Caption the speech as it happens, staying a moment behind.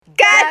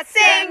Guts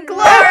and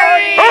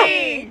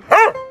Glory!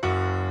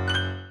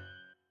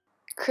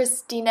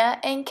 Christina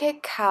and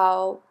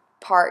Cacao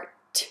Part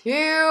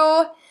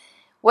 2.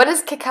 What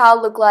does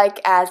cacao look like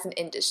as an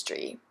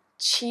industry?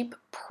 Cheap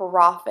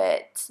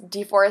profit,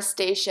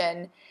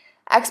 deforestation,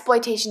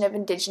 exploitation of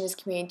indigenous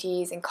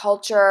communities and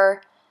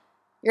culture.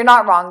 You're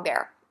not wrong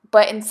there.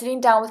 But in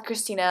sitting down with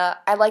Christina,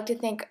 I'd like to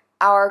think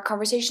our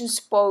conversation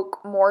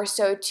spoke more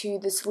so to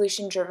the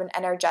solution-driven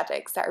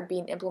energetics that are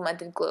being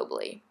implemented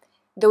globally,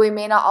 though we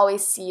may not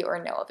always see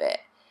or know of it.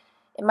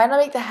 It might not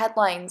make the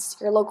headlines,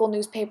 your local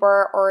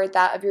newspaper, or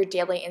that of your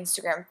daily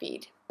Instagram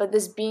feed, but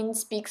this bean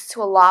speaks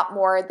to a lot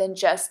more than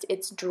just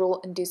its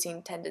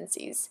drool-inducing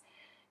tendencies.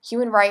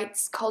 Human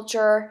rights,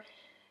 culture,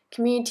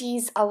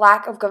 communities, a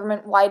lack of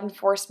government-wide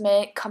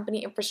enforcement,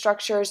 company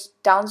infrastructures,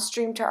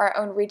 downstream to our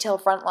own retail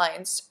front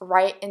lines,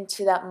 right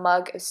into that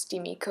mug of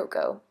steamy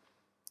cocoa.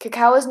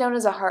 Cacao is known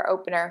as a heart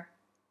opener.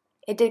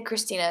 It did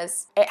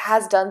Christina's. It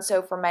has done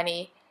so for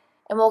many,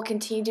 and will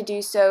continue to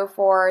do so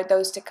for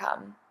those to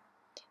come.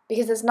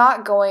 Because it's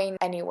not going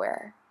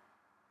anywhere.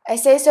 I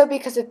say so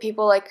because of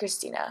people like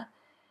Christina.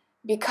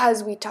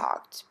 Because we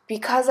talked.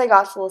 Because I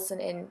got to listen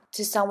in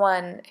to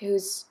someone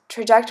whose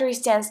trajectory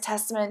stands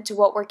testament to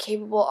what we're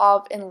capable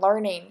of in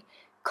learning,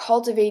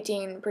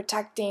 cultivating,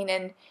 protecting,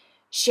 and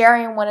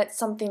sharing when it's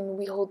something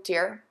we hold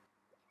dear.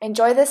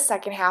 Enjoy this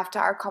second half to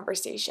our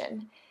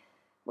conversation.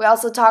 We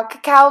also talk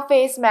cacao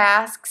face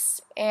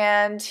masks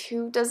and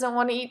who doesn't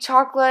want to eat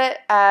chocolate,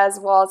 as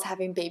well as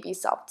having baby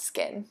soft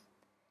skin.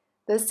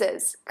 This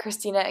is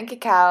Christina and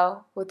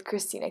Cacao with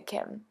Christina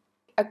Kim.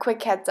 A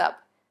quick heads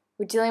up,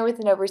 we're dealing with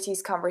an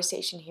overseas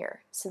conversation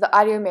here, so the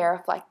audio may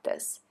reflect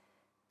this.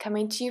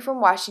 Coming to you from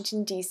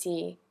Washington,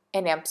 D.C.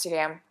 and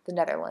Amsterdam, the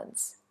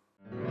Netherlands.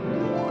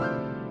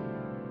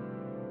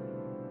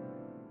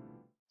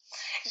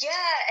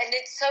 Yeah, and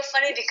it's so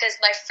funny because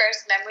my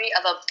first memory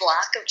of a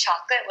block of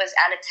chocolate was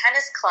at a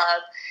tennis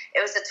club. It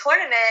was a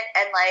tournament,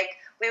 and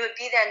we would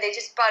be there, and they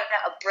just brought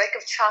out a brick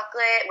of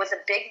chocolate with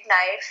a big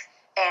knife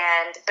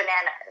and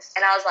bananas.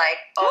 And I was like,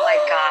 oh my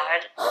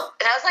God.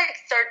 And I was like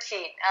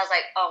 13. I was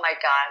like, oh my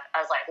God.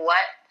 I was like,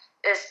 what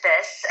is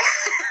this?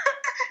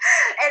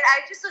 And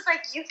I just was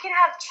like, you can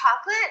have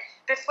chocolate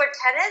before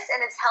tennis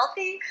and it's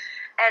healthy.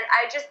 And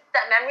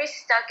that memory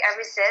stuck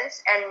ever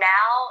since. And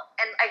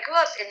I grew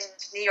up in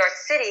New York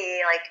City.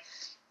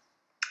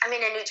 In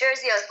New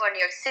Jersey, I was born in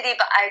New York City,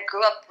 but I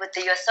grew up with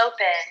the US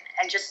Open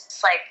and just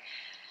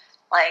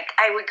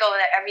I would go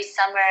there every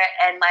summer,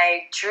 and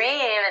my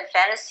dream and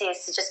fantasy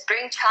is to just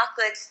bring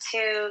chocolates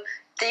to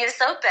the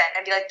US Open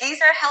and be like, these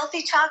are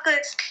healthy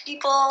chocolates,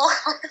 people.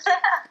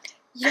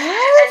 Yes.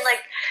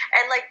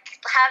 and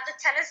have the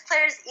tennis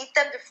players eat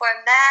them before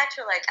a match,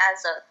 or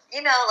as a,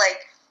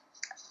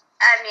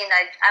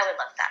 I would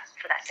love that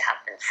for that to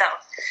happen. So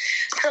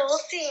we'll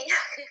see.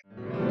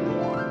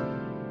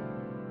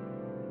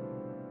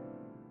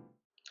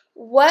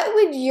 What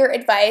would your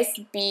advice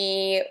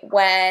be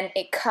when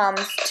it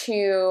comes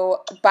to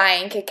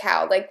buying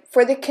cacao?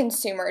 For the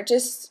consumer,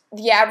 just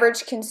the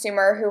average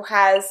consumer who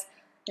has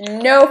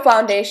no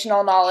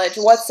foundational knowledge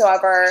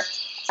whatsoever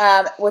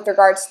with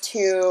regards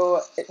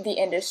to the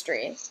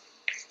industry.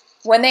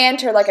 When they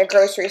enter a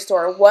grocery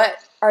store, what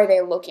are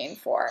they looking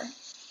for?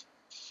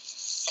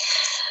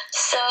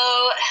 So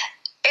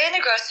in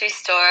a grocery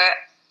store,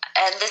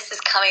 and this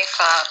is coming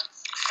from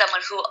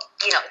someone who,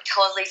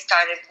 totally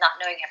started not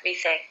knowing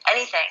anything.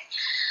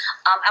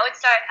 I would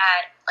start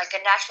at a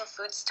natural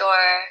food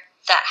store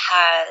that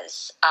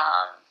has,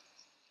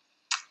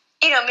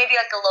 maybe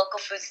a local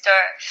food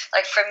store.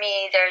 For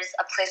me, there's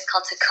a place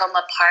called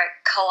Tacoma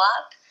Park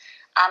Co-op.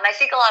 I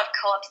think a lot of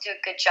co-ops do a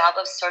good job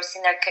of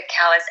sourcing their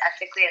cacao as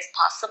ethically as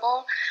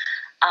possible.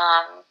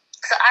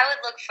 So I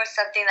would look for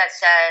something that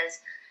says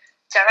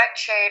direct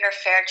trade or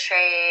fair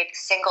trade,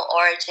 single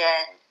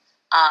origin,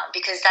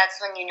 because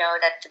that's when you know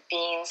that the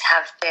beans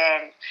have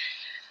been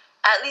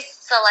at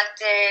least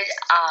selected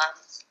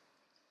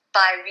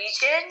by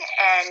region,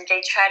 and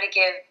they try to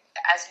give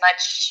as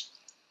much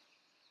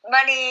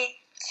money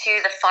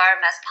to the farm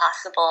as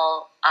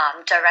possible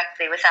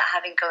directly without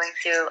having going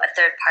through a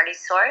third-party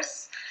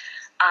source.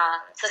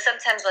 So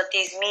sometimes what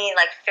these mean,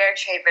 fair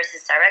trade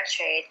versus direct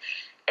trade,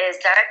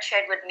 is direct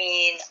trade would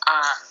mean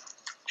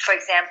for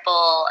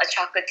example, a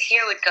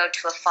chocolatier would go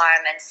to a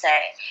farm and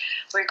say,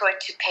 we're going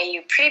to pay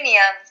you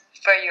premium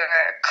for your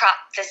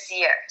crop this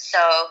year. So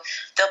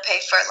they'll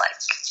pay for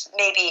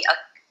maybe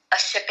a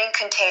shipping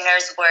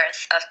container's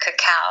worth of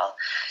cacao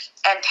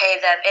and pay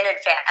them in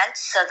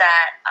advance so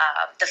that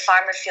the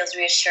farmer feels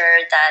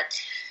reassured that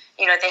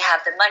they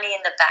have the money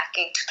and the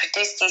backing to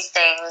produce these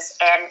things,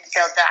 and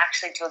they'll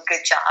actually do a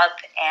good job.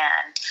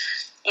 And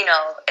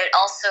it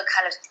also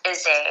kind of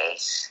is a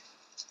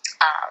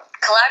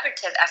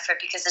collaborative effort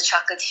because the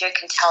chocolatier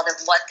can tell them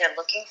what they're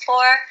looking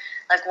for,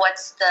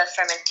 what's the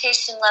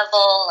fermentation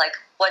level,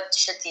 what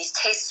should these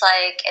taste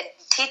like, and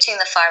teaching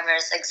the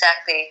farmers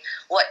exactly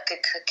what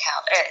good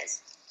cacao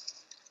is.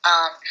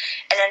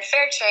 And then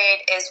fair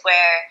trade is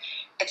where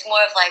it's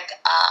more of like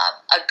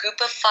a group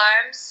of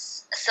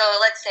farms. So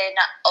let's say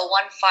not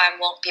one farm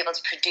won't be able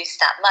to produce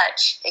that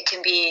much. It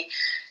can be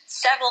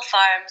several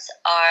farms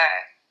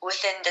are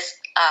within this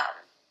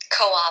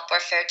co-op or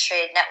fair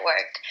trade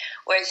network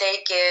where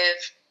they give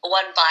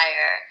one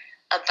buyer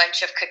a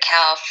bunch of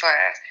cacao for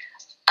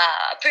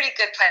a pretty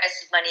good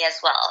price of money as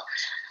well.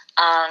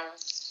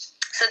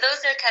 So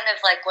those are kind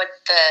of like what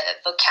the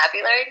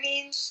vocabulary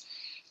means.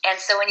 And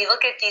so when you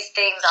look at these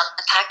things on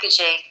the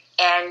packaging,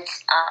 and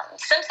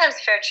sometimes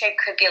fair trade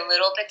could be a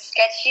little bit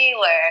sketchy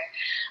where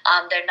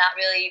they're not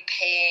really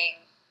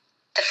paying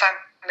the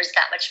farmers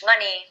that much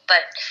money,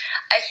 but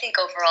I think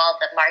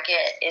overall the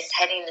market is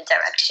heading in the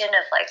direction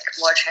of like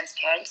more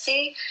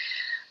transparency.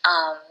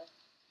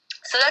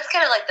 So that's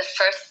kind of like the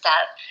first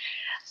step.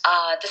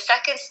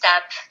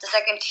 The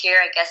second tier,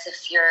 I guess,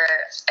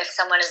 if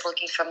someone is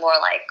looking for more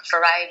like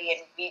variety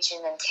and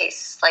region and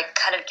taste, like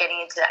kind of getting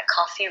into that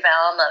coffee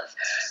realm of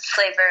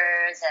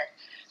flavors and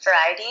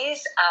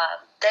varieties,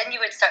 then you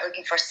would start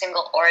looking for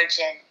single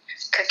origin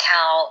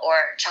cacao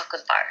or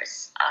chocolate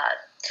bars.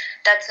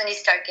 That's when you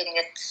start getting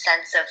a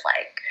sense of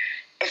like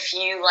if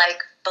you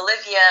like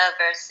Bolivia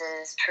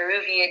versus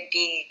Peruvian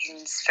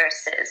beans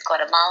versus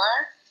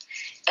Guatemala.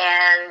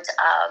 And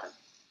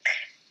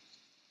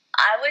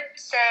I would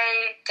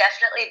say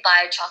definitely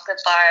buy chocolate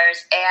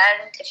bars,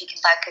 and if you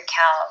can buy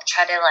cacao,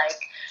 try to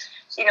like,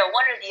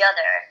 one or the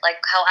other.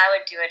 Like how I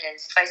would do it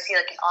is if I see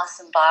like an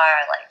awesome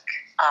bar, like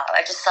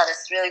I just saw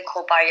this really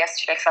cool bar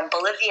yesterday from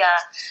Bolivia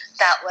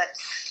that was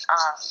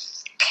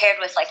paired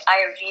with like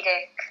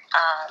Ayurvedic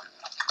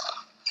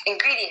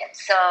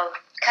ingredients. So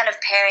kind of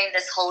pairing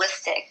this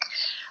holistic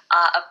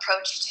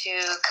approach to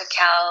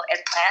cacao and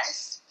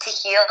plants to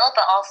heal,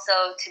 but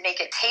also to make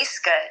it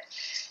taste good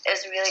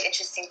is a really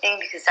interesting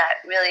thing because that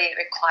really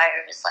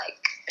requires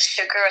like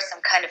sugar or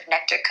some kind of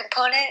nectar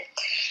component,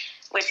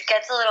 which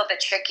gets a little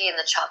bit tricky in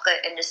the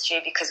chocolate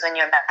industry because when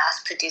you're mass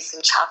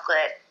producing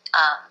chocolate,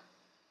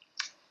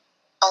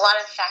 a lot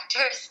of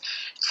factors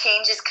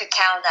changes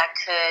cacao that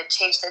could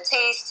change the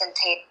taste and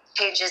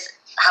changes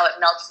how it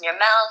melts in your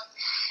mouth.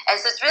 And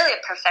so it's really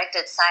a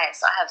perfected science.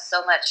 So I have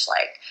so much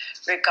like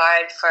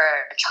regard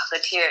for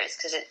chocolatiers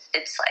because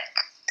it's like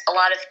a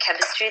lot of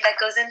chemistry that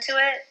goes into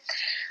it.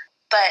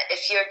 But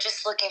if you're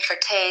just looking for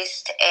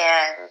taste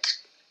and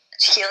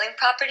healing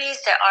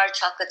properties, there are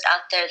chocolates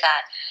out there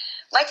that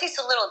might taste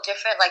a little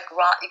different, like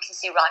raw. You can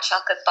see raw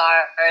chocolate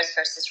bars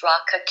versus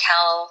raw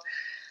cacao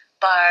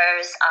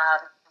bars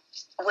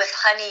with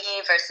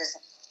honey versus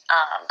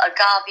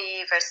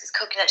agave versus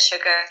coconut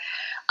sugar.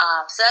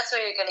 So that's where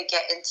you're going to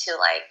get into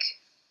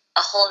like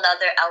a whole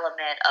nother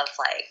element of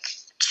like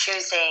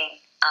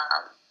choosing,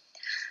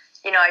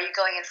 are you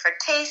going in for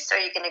taste or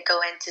are you going to go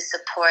in to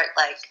support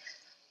like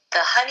the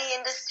honey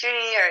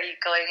industry or are you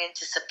going in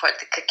to support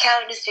the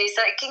cacao industry?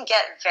 So it can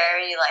get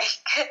very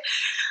like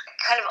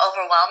kind of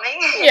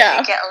overwhelming if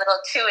you get a little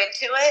too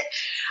into it,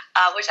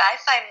 which I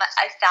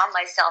found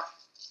myself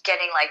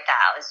getting like that.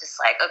 I was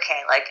just like,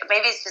 okay, like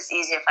maybe it's just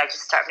easier if I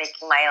just start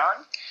making my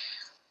own.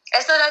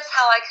 And so that's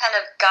how I kind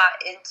of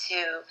got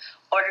into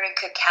ordering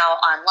cacao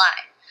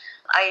online.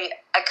 I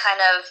kind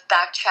of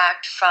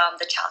backtracked from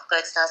the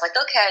chocolates and I was like,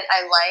 okay,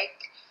 I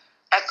like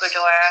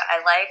Ecuador,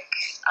 I like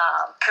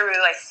Peru,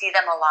 I see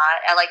them a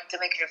lot, I like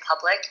Dominican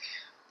Republic.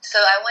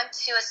 So I went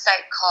to a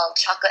site called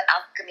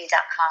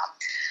chocolatealchemy.com,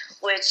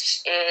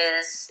 which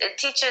it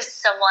teaches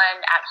someone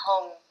at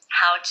home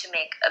how to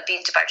make a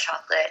bean to bar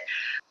chocolate.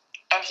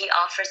 And he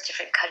offers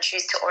different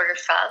countries to order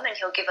from, and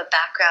he'll give a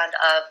background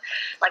of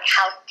like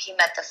how he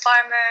met the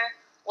farmer,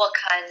 what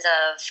kinds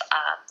of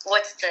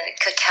what's the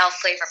cacao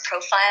flavor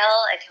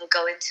profile, and he'll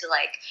go into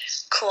like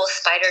cool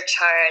spider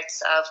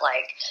charts of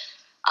like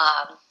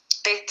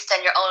based on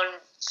your own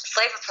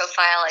flavor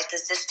profile, like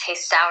does this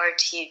taste sour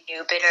to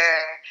you,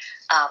 bitter,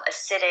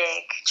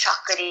 acidic,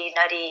 chocolatey,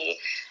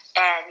 nutty,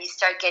 and you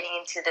start getting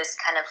into this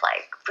kind of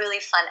like really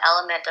fun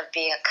element of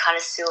being a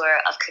connoisseur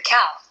of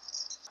cacao.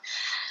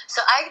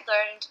 So I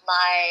learned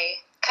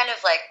my kind of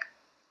like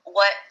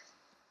what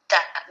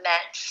that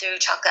meant through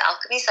Chocolate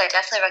Alchemy, so I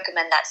definitely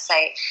recommend that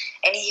site.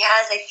 And he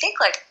has, I think,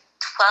 like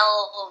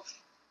 12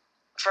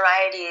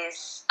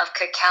 varieties of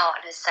cacao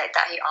on his site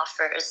that he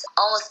offers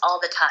almost all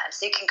the time.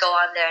 So you can go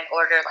on there and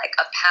order like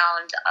a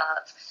pound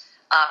of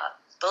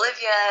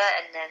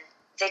Bolivia, and then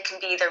they can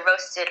be either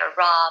roasted or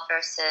raw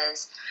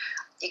versus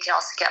you can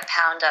also get a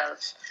pound of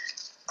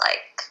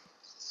like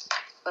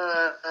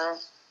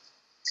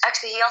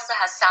actually he also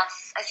has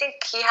I think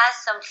he has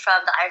some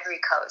from the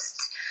Ivory Coast.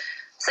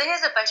 So he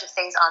has a bunch of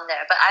things on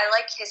there, but I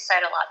like his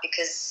site a lot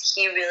because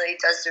he really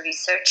does the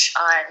research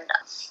on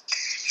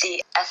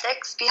the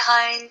ethics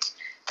behind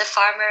the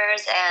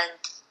farmers and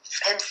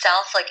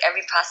himself. Like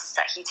every process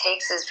that he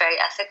takes is very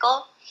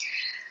ethical.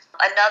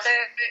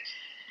 Another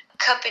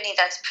company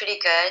that's pretty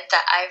good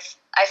that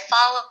I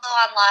follow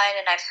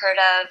online and I've heard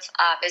of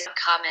is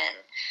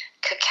Common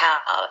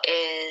Cacao.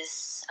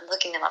 I'm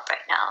looking them up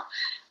right now.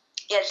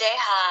 Yeah,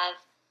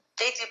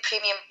 they do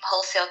premium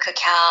wholesale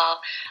cacao,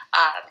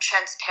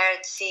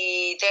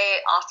 transparency. They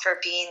offer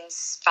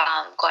beans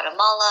from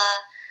Guatemala,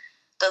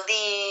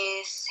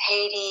 Belize,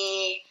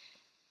 Haiti,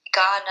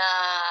 Ghana.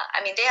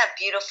 I mean, they have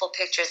beautiful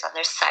pictures on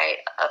their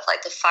site of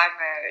like the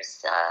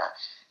farmers,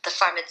 the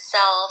farm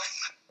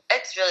itself.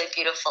 It's really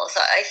beautiful.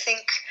 So I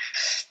think,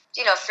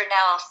 for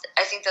now,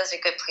 I think those are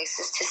good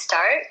places to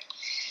start.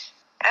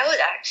 I'm going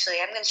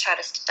to try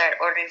to start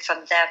ordering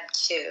from them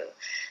too.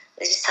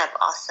 They just have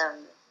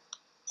awesome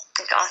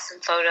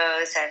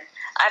photos, and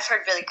I've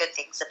heard really good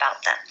things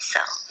about them. So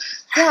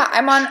yeah,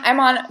 I'm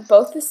on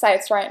both the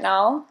sites right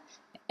now,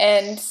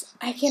 and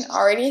I can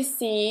already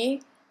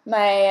see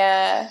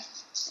my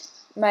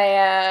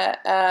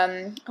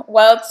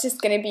it's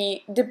just gonna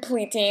be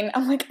depleting.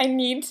 I'm like, I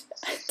need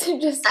to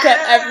just get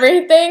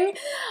everything.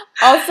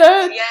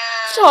 Also, yeah.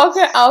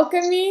 Chocolate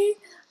Alchemy.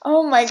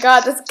 Oh my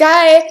god, this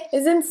guy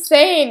is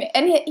insane.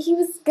 And he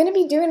was gonna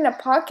be doing a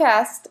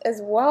podcast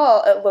as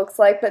well, it looks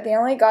like, but they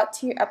only got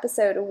to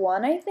episode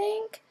 1, I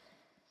think.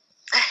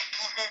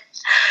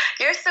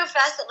 You're so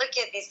fast at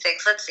looking at these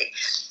things. Let's see.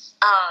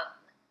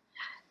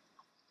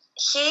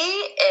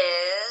 He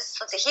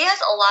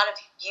has a lot of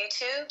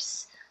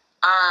YouTubes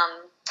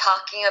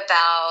talking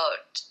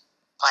about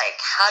like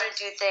how to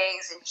do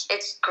things, and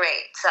it's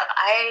great. So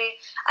I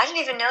didn't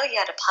even know he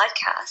had a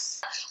podcast.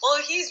 Well,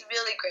 he's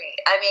really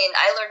great. I mean,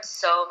 I learned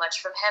so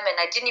much from him,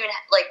 and I didn't even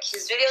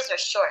his videos are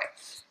short.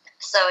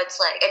 So it's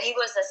like, and he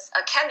was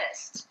a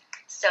chemist.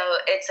 So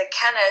it's a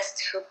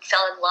chemist who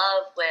fell in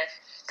love with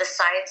the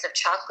science of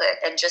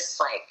chocolate, and just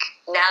like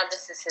now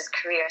this is his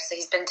career. So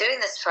he's been doing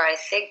this for I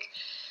think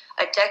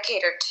a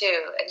decade or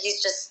two, and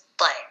he's just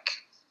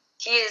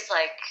he is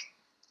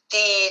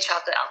the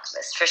chocolate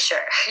alchemist for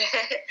sure.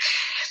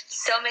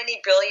 So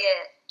many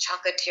brilliant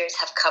chocolatiers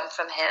have come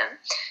from him.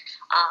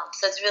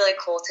 So it's really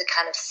cool to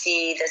kind of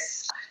see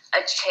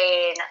a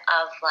chain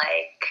of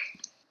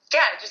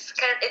just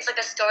kind of, it's like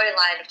a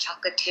storyline of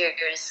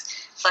chocolatiers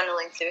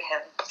funneling through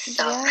him.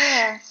 So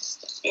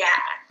yeah.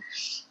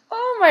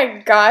 Oh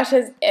my gosh,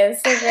 his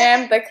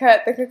Instagram, the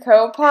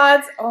cacao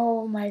pods.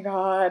 Oh my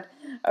god.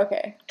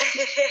 Okay.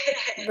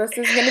 This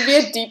is gonna be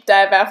a deep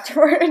dive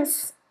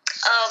afterwards.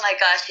 Oh my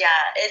gosh, yeah.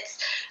 It's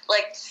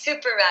like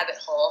super rabbit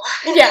hole.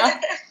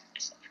 Yeah.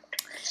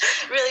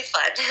 Really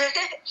fun.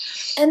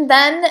 And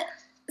then,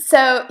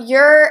 so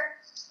you're,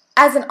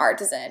 as an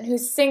artisan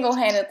who's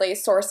single-handedly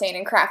sourcing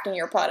and crafting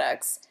your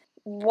products,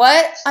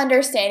 what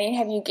understanding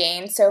have you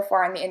gained so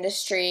far in the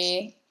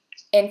industry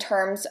in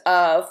terms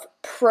of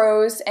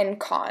pros and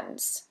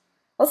cons?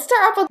 Let's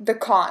start off with the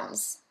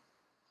cons.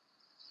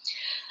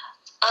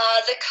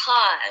 The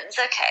cons.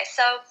 Okay,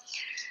 so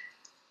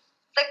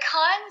the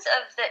cons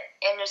of the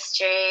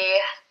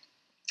industry,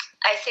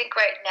 I think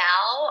right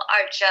now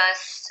are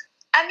just,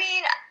 I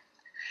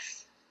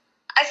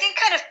think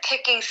kind of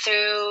picking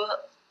through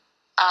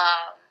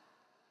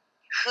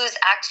who's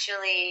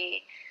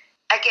actually,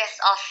 I guess,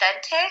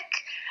 authentic.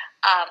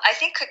 I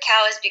think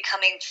cacao is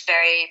becoming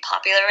very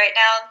popular right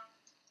now.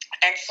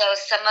 And so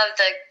some of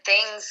the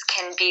things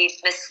can be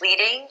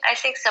misleading, I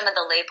think, some of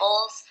the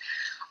labels.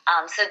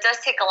 So it does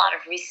take a lot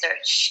of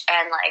research.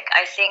 And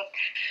I think,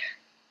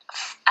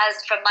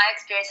 as from my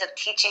experience of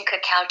teaching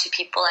cacao to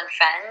people and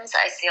friends,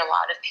 I see a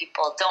lot of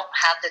people don't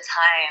have the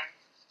time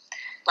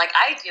like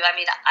I do. I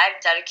mean, I've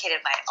dedicated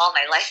all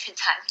my life and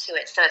time to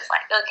it. So it's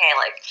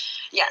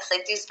yes, I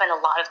do spend a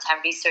lot of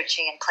time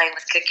researching and playing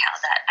with cacao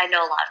that I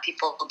know a lot of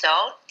people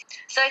don't.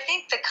 So I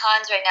think the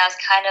cons right now is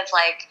kind of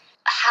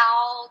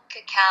how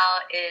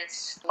cacao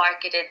is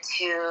marketed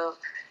to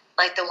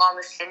the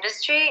wellness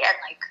industry, and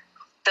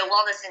the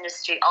wellness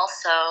industry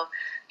also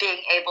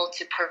being able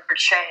to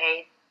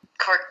portray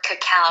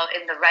cacao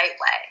in the right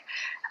way.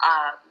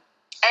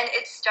 And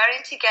it's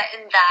starting to get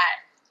in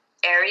that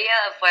area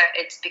of where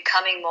it's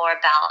becoming more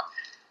about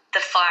the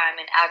farm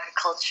and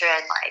agriculture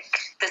and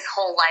this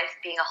whole life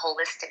being a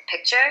holistic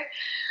picture.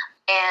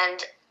 And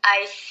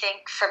I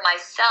think for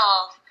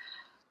myself,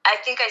 I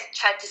think I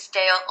tried to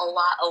stay a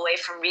lot away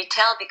from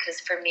retail, because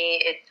for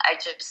me, I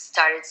just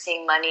started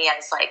seeing money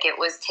as it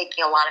was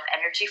taking a lot of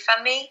energy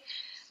from me.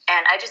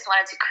 And I just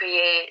wanted to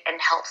create and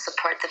help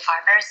support the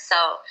farmers.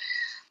 So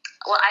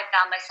what I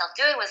found myself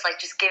doing was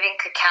just giving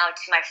cacao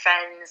to my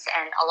friends,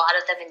 and a lot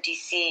of them in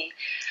DC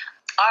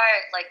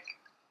are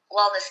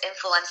wellness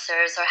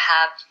influencers or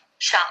have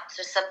shops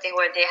or something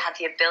where they have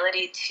the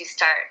ability to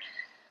start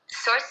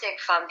sourcing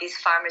from these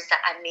farmers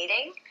that I'm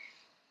meeting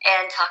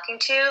and talking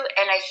to.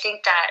 And I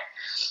think that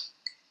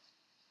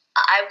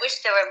I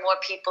wish there were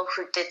more people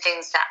who did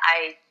things that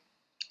I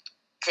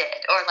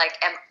did or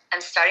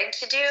am starting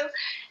to do.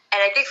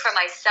 And I think for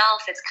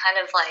myself, it's kind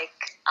of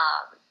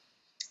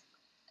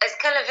it's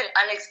kind of an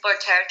unexplored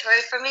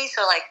territory for me.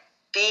 So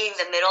being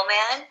the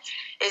middleman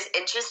is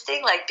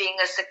interesting. Being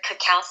a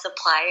cacao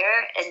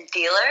supplier and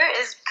dealer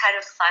is kind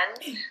of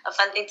fun, a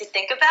fun thing to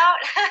think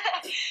about.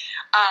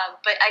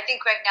 But I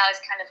think right now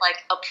is kind of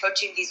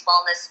approaching these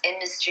wellness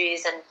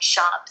industries and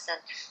shops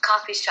and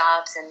coffee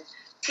shops and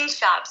tea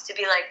shops to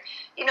be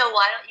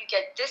why don't you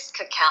get this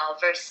cacao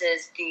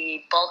versus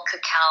the bulk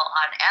cacao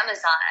on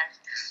Amazon?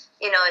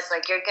 It's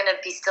you're going to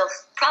be still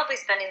probably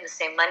spending the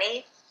same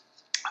money.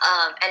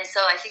 And so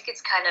I think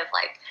it's kind of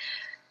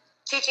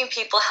teaching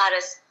people how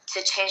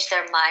to change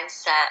their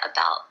mindset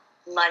about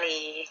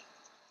money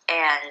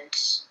and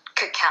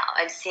cacao,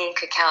 and seeing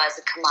cacao as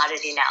a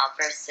commodity now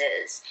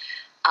versus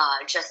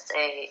just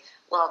a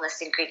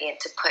wellness ingredient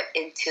to put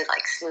into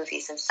like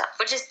smoothies and stuff,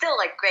 which is still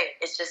like great.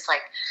 It's just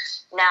like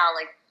now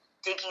like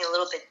digging a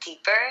little bit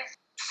deeper.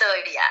 So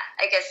yeah,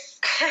 I guess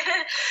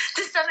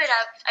to sum it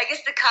up, I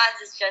guess the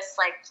cons is just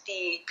like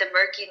the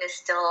murkiness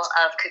still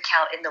of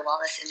cacao in the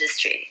wellness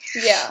industry.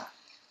 Yeah.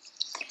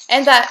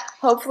 And that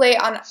hopefully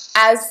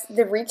as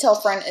the retail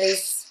front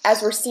is,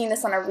 as we're seeing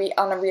this on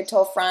a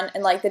retail front,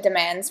 and like the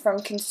demands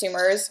from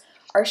consumers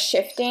are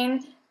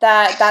shifting,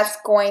 that's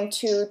going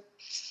to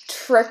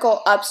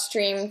trickle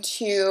upstream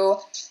to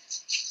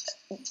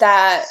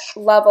that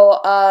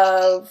level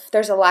of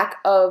there's a lack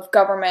of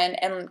government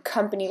and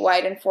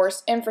company-wide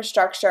enforced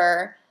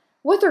infrastructure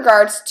with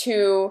regards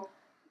to,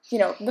 you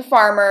know, the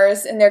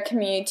farmers in their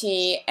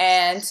community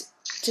and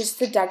just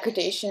the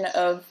degradation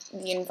of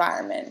the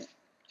environment.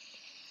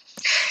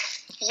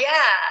 Yeah,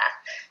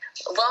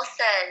 well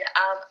said.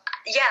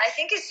 Yeah, I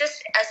think it's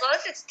just as long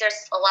as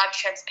there's a lot of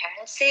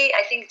transparency.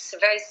 I think it's a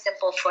very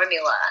simple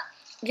formula,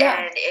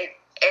 and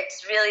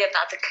it's really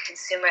about the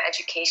consumer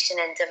education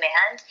and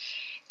demand.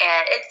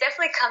 And it's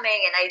definitely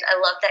coming, and I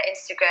love that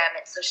Instagram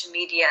and social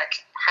media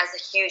has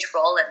a huge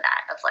role in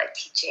that, of like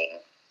teaching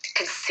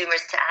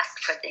consumers to ask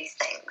for these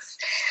things.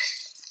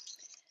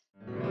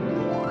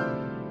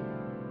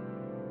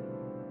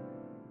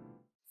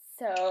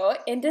 So,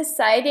 in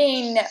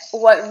deciding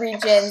what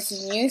regions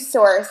you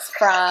source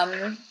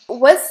from,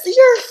 what's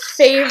your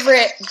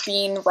favorite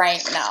bean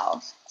right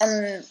now?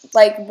 And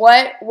like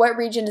what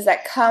region does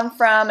that come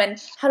from,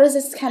 and how does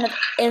this kind of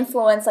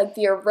influence like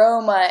the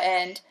aroma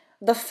and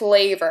the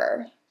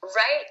flavor?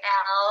 Right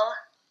now,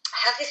 I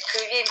have these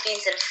Peruvian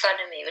beans in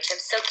front of me, which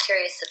I'm so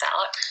curious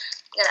about.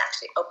 I'm going to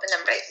actually open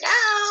them right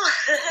now.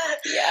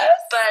 Yes.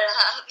 But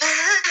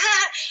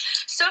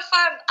so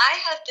far, I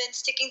have been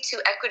sticking to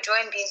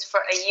Ecuadorian beans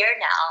for a year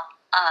now.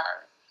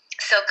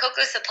 So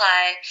Cocoa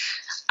Supply,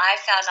 I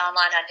found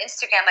online on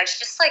Instagram. I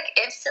just like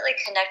instantly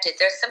connected.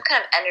 There's some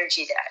kind of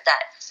energy there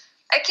that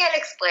I can't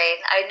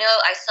explain. I know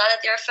I saw that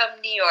they were from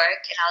New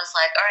York, and I was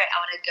like, all right, I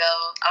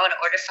want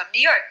to order from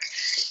New York.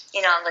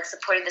 You know, I'm like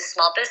supporting this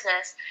small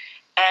business.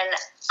 And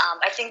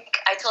I think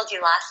I told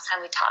you last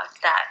time we talked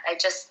that I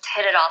just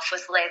hit it off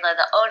with Layla,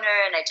 the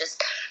owner, and I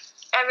just,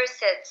 ever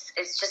since,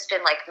 it's just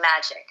been like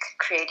magic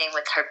creating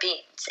with her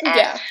beans. And,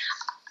 yeah.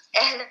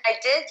 And I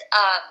did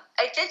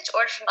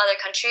order from other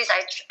countries.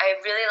 I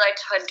really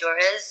liked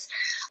Honduras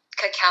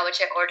cacao, which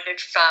I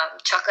ordered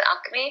from Chocolate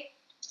Alchemy.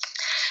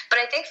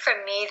 But I think for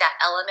me, that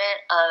element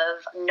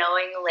of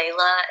knowing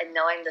Layla and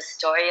knowing the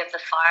story of the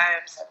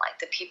farms and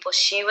like the people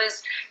she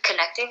was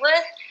connecting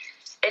with,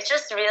 it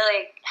just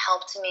really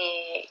helped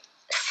me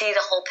see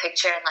the whole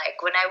picture. And like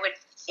when I would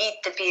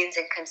eat the beans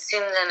and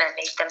consume them and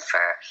make them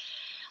for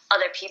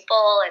other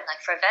people and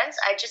like for events,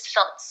 I just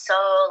felt so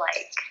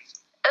like,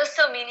 it was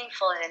so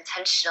meaningful and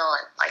intentional.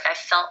 And like I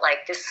felt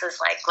like this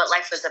was like what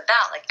life was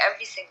about. Like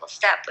every single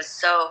step was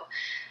so,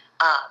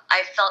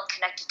 I felt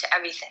connected to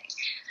everything.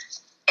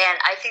 And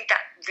I think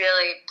that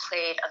really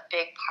played a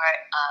big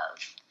part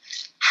of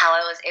how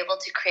I was able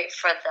to create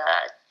for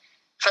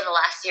the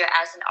last year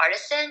as an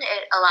artisan.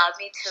 It allowed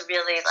me to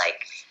really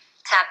like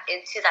tap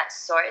into that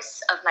source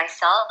of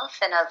myself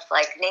and of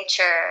like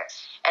nature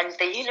and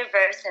the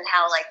universe, and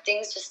how like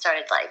things just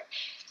started like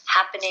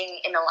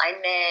happening in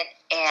alignment.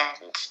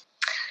 And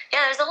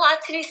yeah, there's a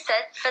lot to be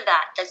said for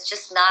that. That's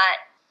just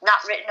not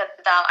written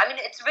about. I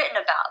mean, it's written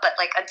about, but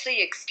like until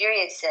you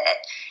experience it,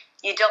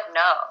 you don't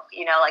know.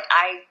 You know, like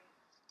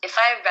if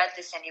I read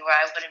this anywhere,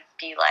 I wouldn't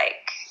be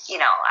like, you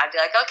know, I'd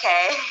be like,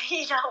 okay,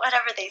 you know,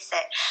 whatever they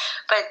say.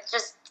 But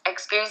just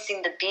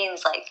experiencing the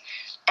beans, like,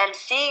 and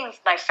seeing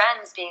my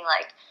friends being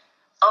like,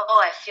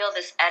 oh, I feel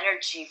this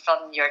energy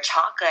from your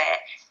chocolate.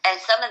 And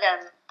some of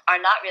them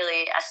are not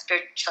really as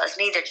spiritual as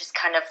me. They're just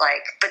kind of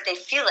like, but they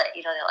feel it,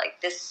 you know, they're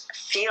like, this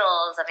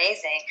feels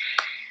amazing.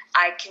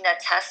 I can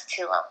attest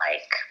to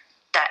like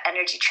that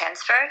energy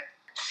transfer.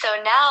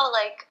 So now,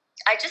 like,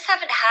 I just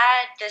haven't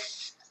had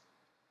this.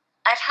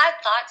 I've had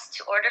thoughts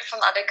to order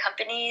from other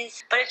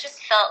companies, but it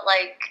just felt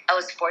like I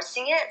was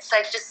forcing it. So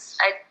I just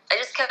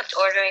kept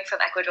ordering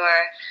from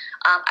Ecuador.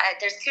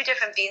 There's two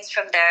different beans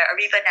from there,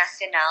 Arriba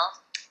Nacional,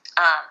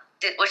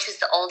 which is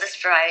the oldest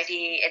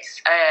variety.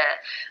 It's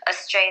a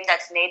strain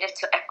that's native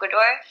to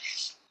Ecuador.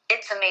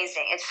 It's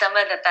amazing. It's some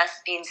of the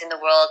best beans in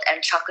the world,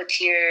 and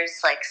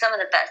chocolatiers, like some of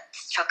the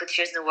best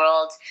chocolatiers in the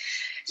world,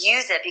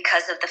 use it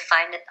because of that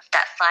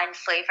fine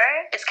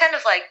flavor. It's kind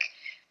of like,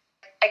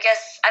 I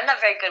guess I'm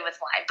not very good with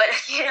wine, but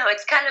you know,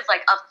 it's kind of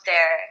like up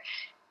there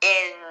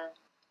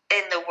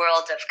in the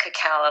world of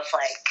cacao, of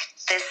like,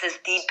 this is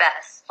the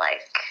best,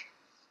 like,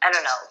 I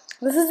don't know.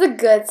 This is the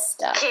good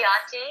stuff.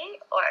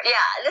 Chianti, or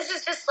yeah, this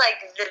is just like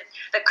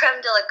the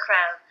creme de la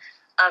creme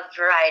of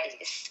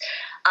varieties.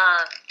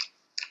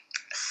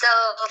 So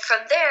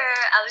from there,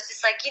 I was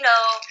just like, you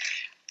know,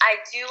 I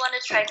do want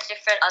to try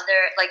different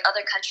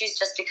other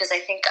countries, just because I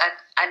think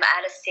I'm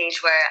at a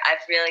sage where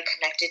I've really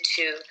connected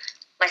to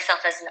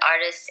myself as an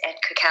artist and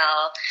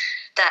cacao,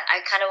 that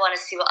I kind of want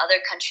to see what other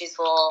countries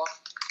will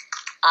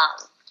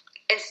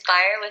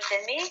inspire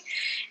within me.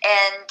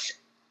 And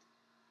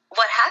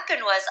what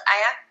happened was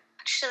I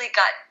actually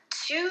got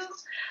two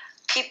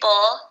people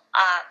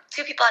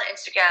on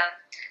Instagram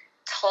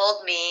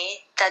told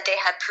me that they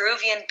had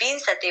Peruvian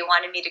beans that they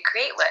wanted me to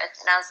create with,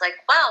 and I was like,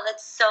 wow,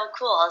 that's so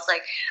cool. I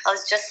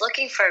was just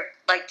looking for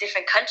like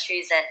different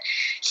countries, and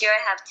here I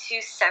have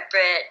two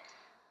separate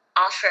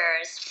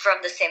offers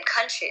from the same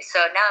country.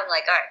 So now I'm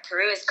like, all right,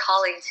 Peru is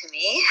calling to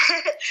me.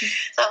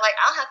 So I'm like,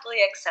 I'll happily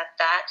accept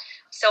that.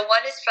 So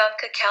one is from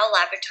Cacao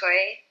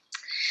Laboratory.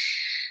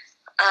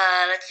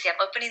 Let's see, I'm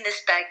opening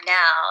this bag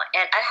now,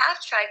 and I have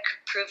tried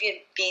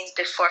Peruvian beans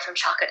before from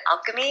Chocolate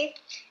Alchemy.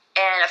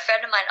 And a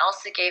friend of mine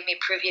also gave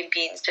me Peruvian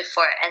beans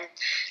before, and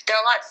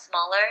they're a lot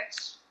smaller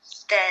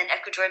than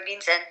Ecuadorian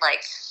beans and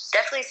like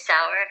definitely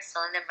sour. I'm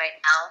selling them right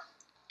now.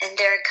 And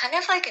they're kind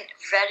of like a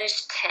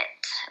reddish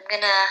tint. I'm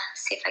gonna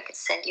see if I can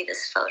send you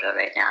this photo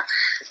right now.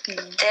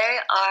 Mm.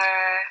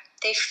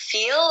 They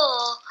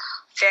feel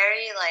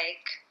very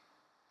like,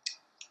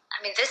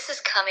 I mean, this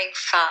is coming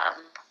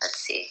from, let's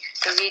see,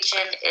 the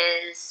region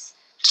is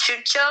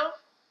Chuncho.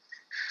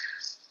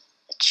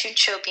 The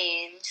Chuncho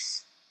beans.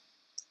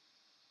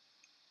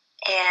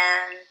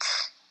 And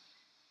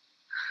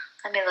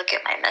let me look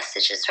at my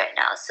messages right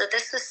now. So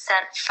this was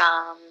sent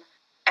from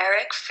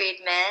Eric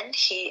Friedman.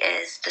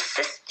 He's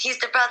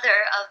the brother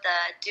of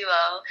the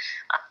duo,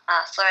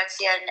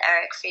 Florencia and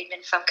Eric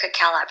Friedman from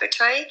Cacao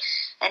Laboratory.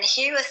 And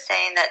he was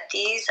saying that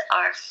these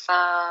are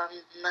from,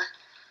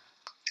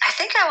 I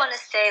think I want to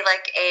say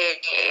like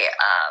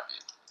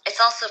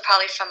it's also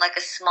probably from like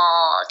a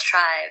small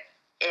tribe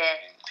in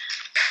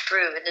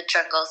Peru, in the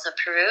jungles of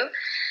Peru.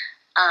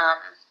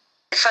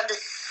 From the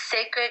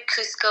sacred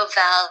Cusco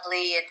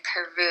Valley in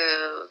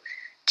Peru,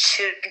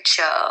 Chuncho.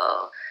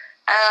 Oh,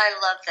 I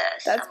love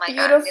this. That's oh my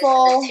beautiful. God, I'm going to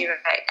send this to you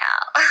right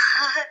now.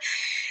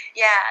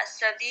 Yeah,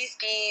 so these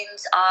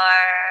beans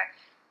are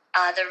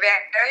the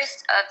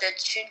rarest of the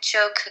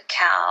Chuncho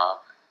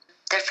cacao.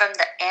 They're from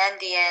the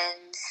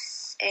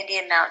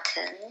Andean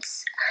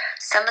mountains.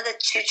 Some of the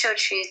Chuncho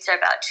trees are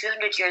about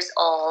 200 years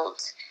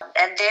old,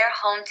 and they're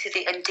home to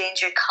the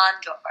endangered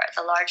condor,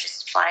 the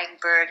largest flying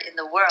bird in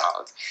the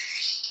world.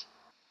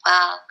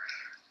 Wow.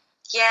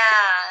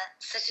 Yeah,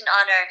 such an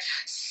honor.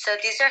 So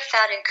these are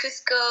found in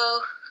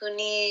Cusco,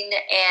 Junín,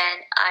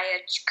 and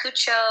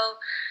Ayacucho.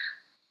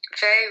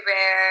 Very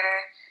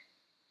rare.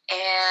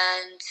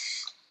 And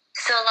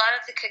so a lot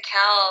of the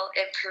cacao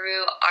in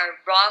Peru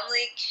are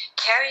wrongly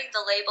carrying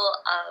the label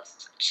of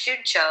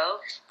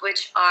Chuncho,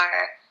 which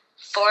are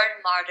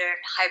foreign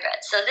modern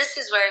hybrids. So this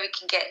is where we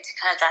can get into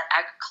kind of that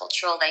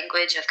agricultural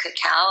language of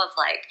cacao, of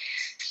like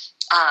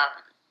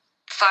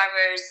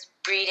farmers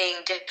breeding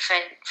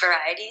different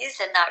varieties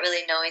and not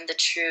really knowing the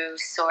true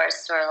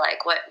source or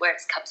like where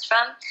it comes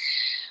from.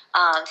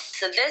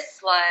 So this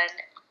one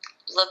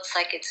looks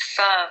like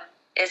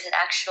is an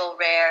actual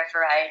rare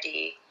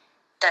variety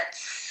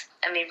that's,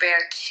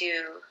 rare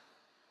to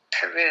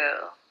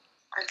Peru.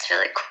 That's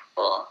really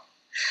cool.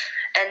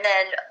 And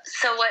then,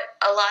 so what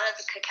a lot of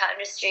the cacao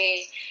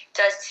industry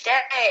does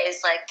today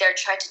is like they're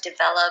trying to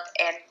develop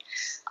and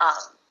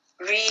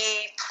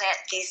replant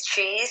these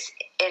trees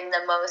in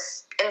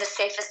the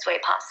safest way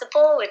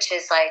possible, which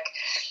is like,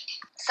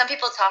 some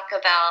people talk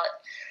about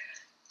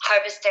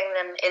harvesting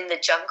them in the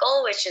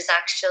jungle, which is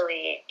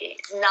actually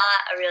not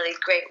a really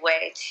great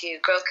way to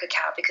grow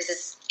cacao, because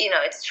it's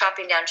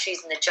chopping down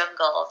trees in the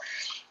jungle.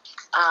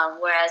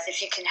 Whereas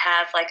if you can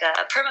have like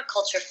a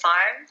permaculture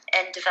farm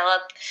and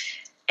develop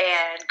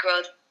and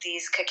grow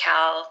these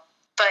cacao,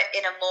 but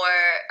in a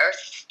more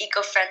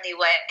eco-friendly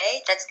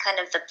way, that's kind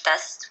of the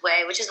best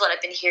way, which is what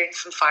I've been hearing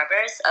from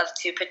farmers,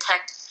 to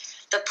protect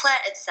the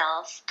plant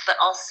itself, but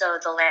also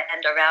the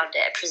land around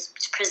it,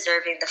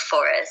 preserving the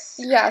forest.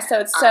 Yeah, so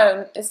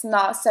it's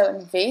not so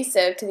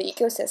invasive to the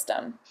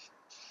ecosystem.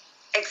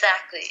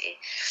 Exactly.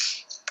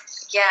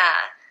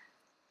 Yeah.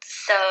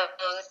 So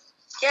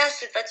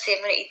let's see.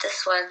 I'm gonna eat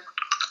this one.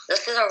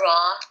 This is a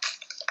raw.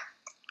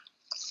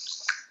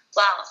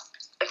 Wow,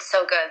 it's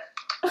so good.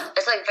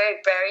 It's like very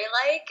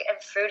berry-like and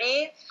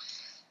fruity,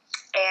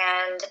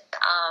 and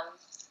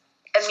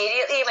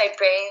immediately my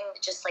brain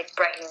just like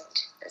brightened.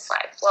 It's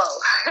like, whoa.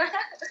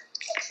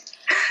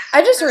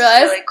 I just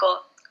realized really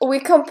cool. we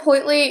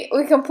completely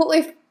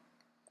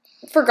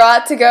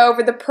forgot to go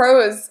over the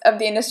pros of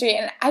the industry,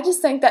 and I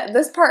just think that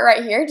this part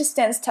right here just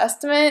stands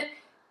testament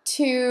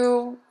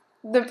to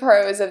the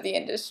pros of the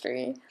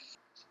industry.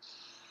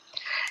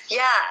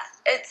 Yeah,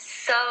 it's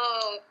so,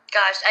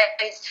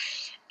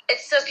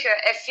 it's so pure.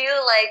 I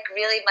feel like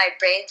really my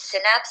brain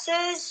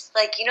synapses,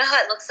 like, you know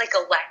how it looks like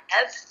a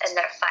web and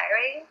they're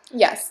firing?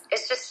 Yes.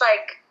 It's just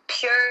like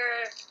pure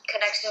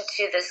connection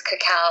to this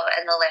cacao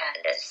and the land.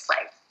 It's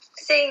like,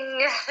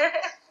 zing.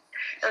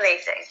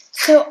 Amazing.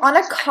 So on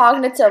a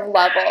cognitive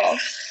level,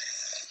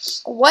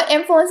 what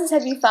influences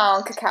have you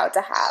found cacao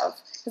to have?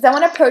 Because I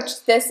want to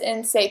approach this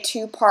in, say,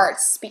 two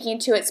parts, speaking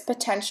to its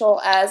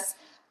potential as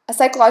a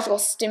psychological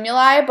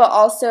stimuli, but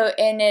also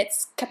in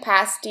its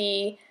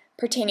capacity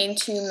pertaining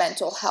to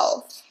mental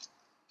health?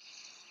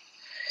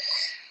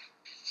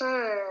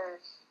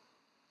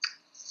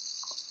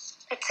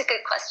 It's a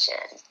good question.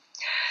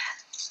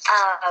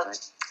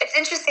 It's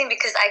interesting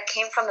because I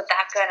came from a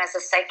background as a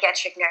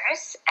psychiatric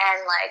nurse,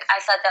 and like I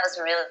thought that was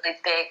a really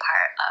big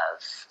part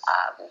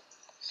of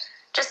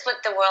just what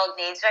the world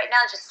needs right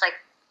now, just like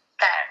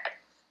that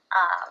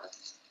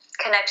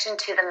connection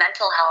to the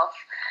mental health.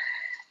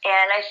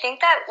 And I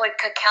think that what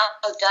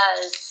cacao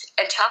does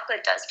and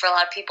chocolate does for a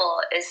lot of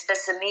people is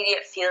this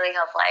immediate feeling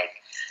of like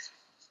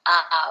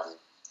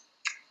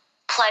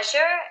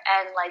pleasure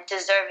and like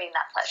deserving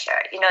that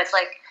pleasure. You know, it's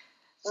like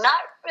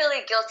not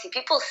really guilty.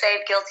 People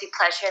say guilty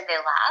pleasure and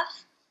they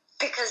laugh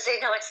because they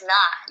know it's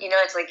not. You know,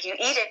 it's like you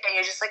eat it and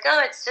you're just like,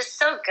 oh, it's just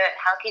so good.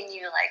 How can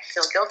you like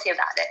feel guilty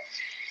about it?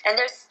 And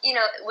there's, you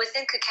know,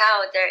 within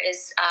cacao there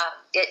is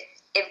it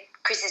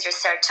increases your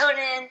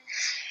serotonin.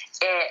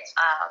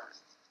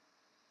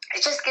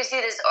 It just gives you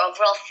this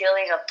overall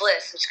feeling of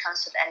bliss, which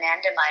comes with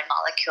anandamide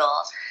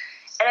molecule.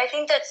 And I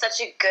think that's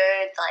such a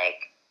good,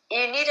 like,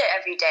 you need it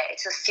every day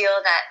to feel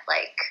that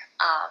like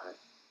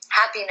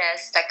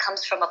happiness that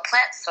comes from a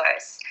plant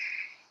source.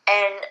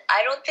 And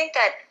I don't think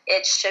that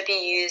it should be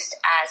used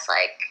as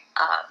like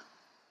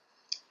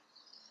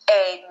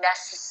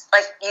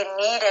like you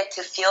need it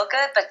to feel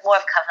good, but more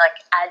of kind of like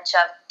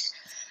adjunct,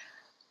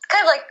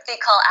 kind of like they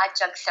call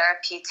adjunct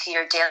therapy to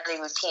your daily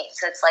routine.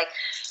 So it's like,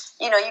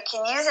 you know, you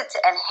can use it to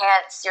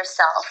enhance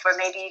yourself, or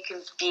maybe you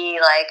can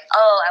be like,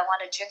 oh, I want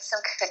to drink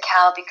some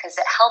cacao because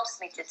it helps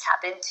me to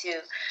tap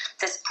into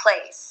this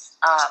place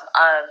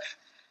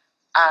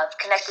of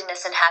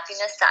connectedness and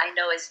happiness that I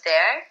know is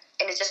there,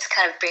 and it just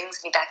kind of brings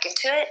me back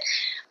into it.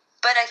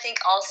 But I think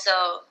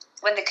also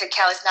when the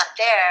cacao is not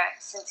there,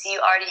 since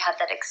you already have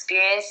that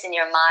experience in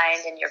your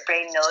mind and your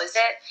brain knows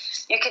it,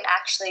 you can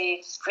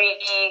actually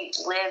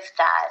relive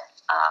that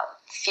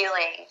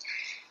feeling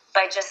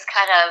by just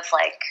kind of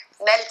like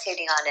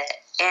meditating on it.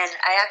 And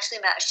I actually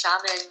met a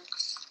shaman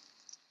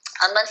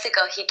a month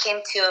ago. He came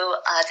to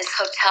this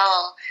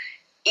hotel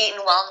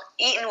Eaton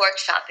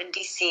workshop in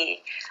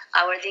DC,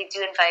 where they do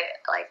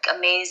invite like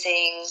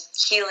amazing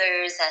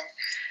healers and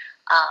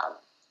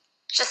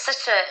just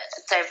such a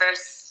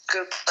diverse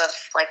group of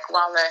like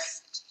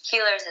wellness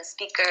healers and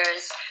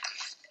speakers.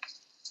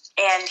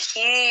 And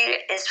he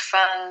is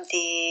from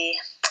I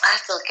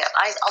have to look up,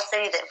 I'll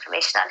send you the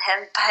information on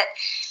him, but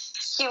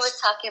he was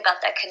talking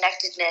about that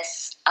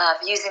connectedness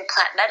of using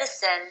plant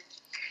medicine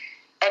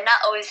and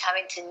not always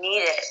having to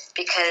need it,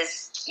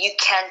 because you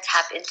can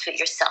tap into it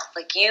yourself.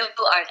 Like, you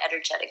are an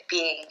energetic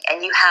being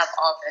and you have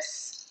all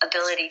this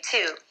ability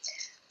too.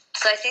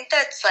 So I think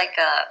that's like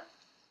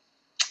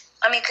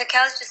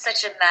cacao is just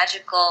such a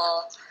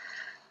magical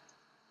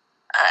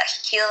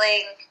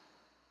healing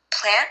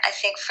plant. I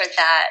think for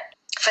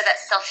that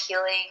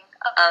self-healing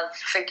of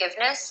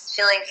forgiveness,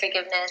 feeling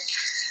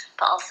forgiveness,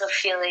 but also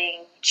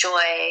feeling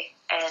joy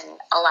and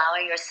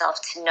allowing yourself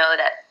to know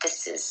that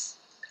this is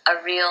a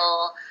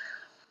real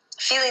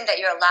feeling that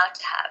you're allowed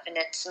to have, and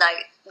it's not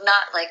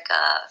like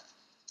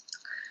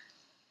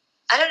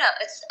I don't know.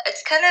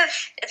 It's kind of,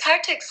 it's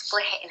hard to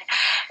explain.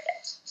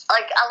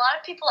 Like, a lot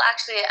of people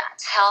actually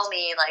tell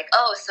me like,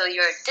 oh, so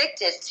you're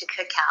addicted to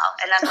cacao,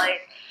 and I'm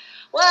like,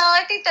 well,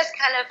 I think that's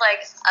kind of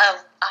like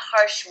a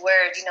harsh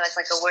word. You know, it's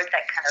like a word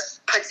that kind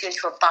of puts you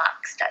into a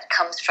box that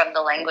comes from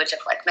the language of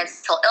like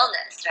mental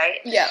illness,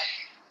 right? Yeah.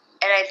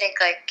 And I think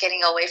like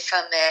getting away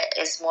from it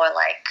is more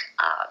like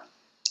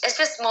it's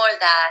just more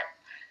that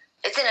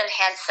it's an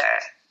enhancer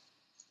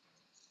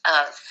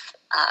of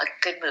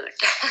good mood.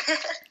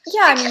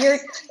 Yeah, I mean,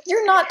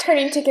 you're not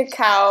turning to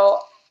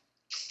cacao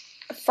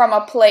from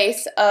a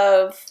place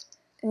of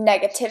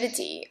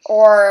negativity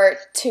or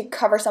to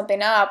cover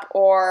something up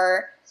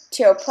or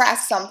to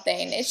oppress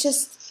something. It's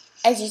just,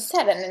 as you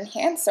said, an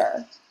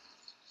enhancer.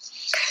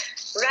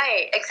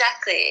 Right,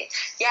 exactly.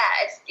 Yeah,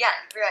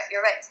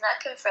 you're right. It's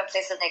not coming from a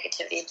place of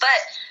negativity, but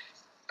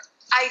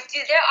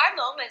there are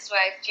moments where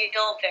I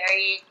feel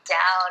very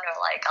down, or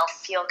like I'll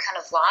feel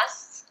kind of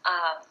lost,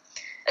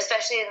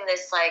 especially in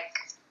this like,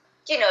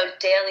 you know,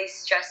 daily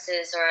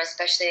stresses, or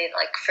especially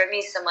like for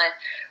me, someone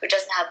who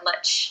doesn't have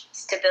much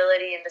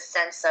stability in the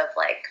sense of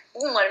like,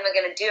 what am I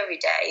going to do every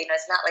day? You know,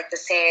 it's not like the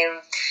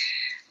same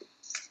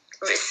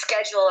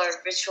schedule or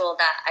ritual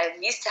that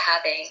I'm used to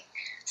having.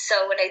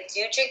 So when I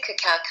do drink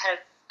cacao, it kind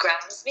of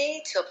grounds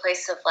me to a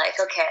place of like,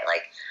 okay,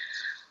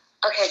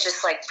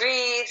 just like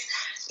breathe,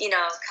 you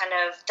know, kind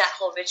of that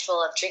whole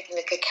ritual of drinking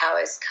the cacao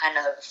is kind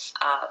of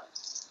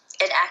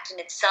an act in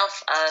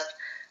itself of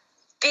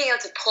being able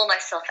to pull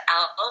myself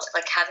out,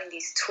 like having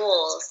these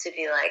tools to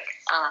be like,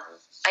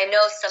 I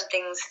know some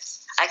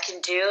things I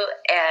can do,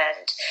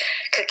 and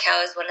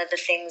cacao is one of the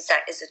things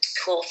that is a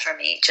tool for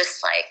me,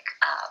 just like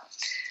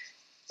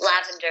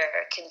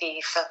lavender can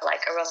be for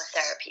like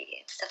aromatherapy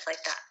and stuff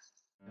like that.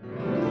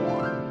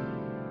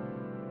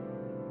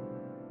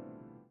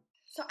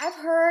 So I've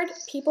heard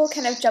people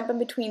kind of jump in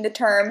between the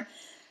term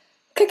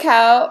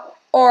cacao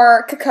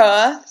or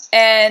cocoa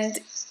and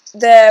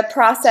the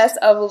process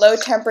of low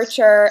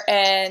temperature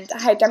and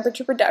high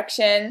temperature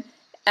production.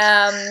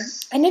 And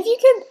if you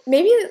could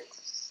maybe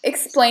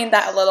explain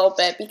that a little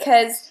bit,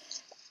 because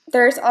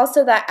there's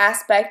also that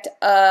aspect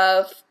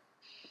of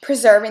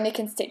preserving the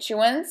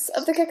constituents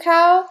of the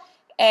cacao,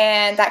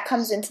 and that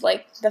comes into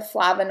like the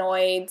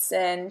flavonoids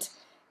and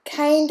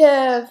kind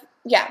of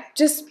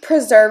just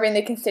preserving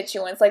the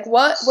constituents. Like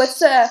what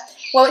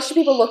should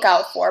people look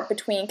out for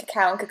between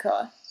cacao and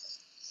cocoa?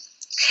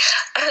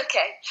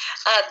 Okay.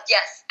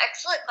 Yes,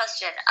 excellent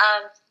question.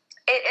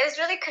 It is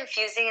really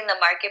confusing in the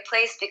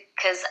marketplace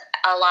because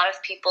a lot of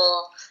the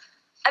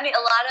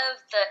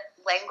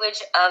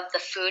language of the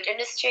food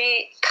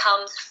industry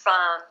comes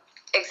from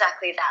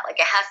exactly that. Like,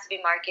 it has to be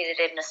marketed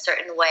in a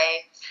certain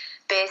way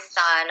based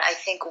on, I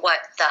think, what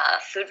the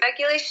food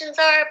regulations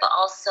are, but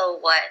also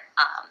what,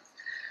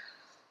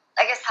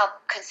 I guess, how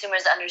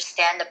consumers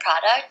understand the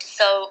product.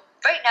 So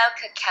right now,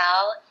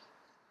 cacao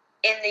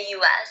in the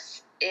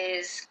U.S.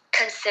 is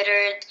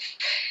considered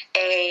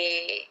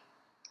a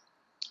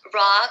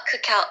raw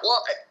cacao.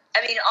 Well,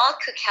 I mean, all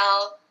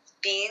cacao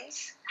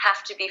beans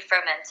have to be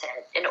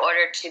fermented in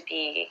order to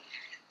be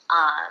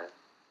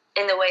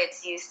in the way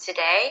it's used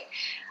today.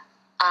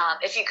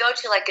 If you go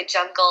to like a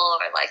jungle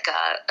or like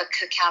a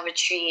cacao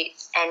retreat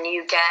and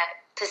you get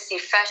to see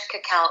fresh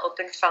cacao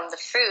open from the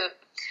fruit,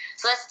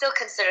 so that's still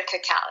considered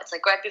cacao. It's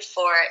like right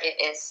before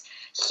it is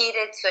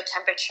heated to a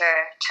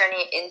temperature, turning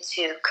it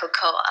into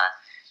cocoa.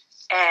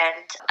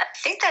 And I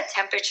think that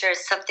temperature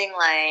is something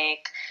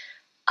like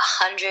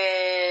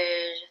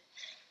 100.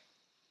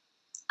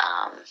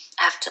 I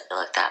have to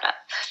look that up.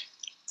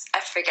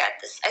 I forget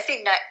this. I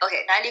think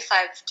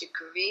 95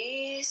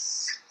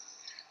 degrees.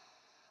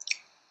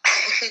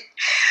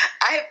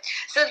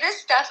 So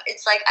this stuff,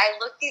 it's like I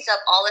look these up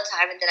all the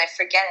time and then I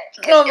forget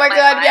it. Oh my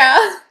god, mind, yeah.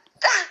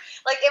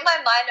 Like in my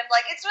mind, I'm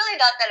like, it's really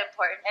not that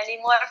important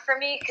anymore for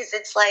me because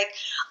it's like,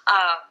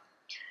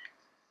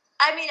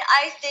 I mean,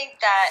 I think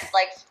that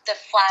like the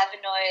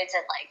flavonoids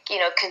and like, you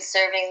know,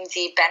 conserving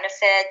the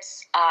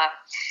benefits,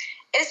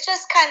 it's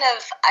just kind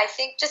of, I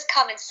think, just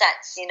common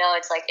sense. You know,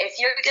 it's like if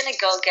you're gonna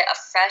go get a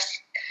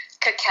fresh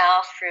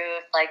cacao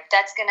fruit, like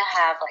that's gonna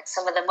have like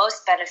some of the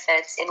most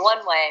benefits in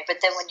one way,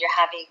 but then when you're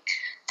having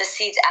the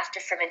seeds after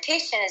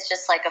fermentation, it's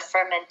just like a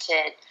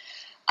fermented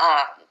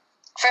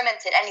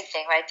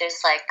anything, right?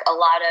 There's like a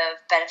lot of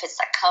benefits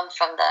that come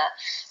from the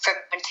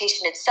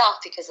fermentation itself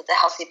because of the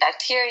healthy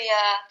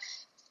bacteria,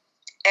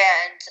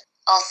 and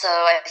also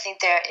I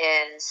think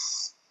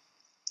there's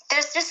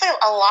just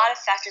a lot of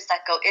factors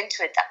that go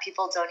into it that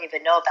people don't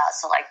even know about.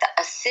 So like the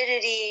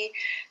acidity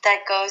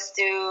that goes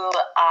through,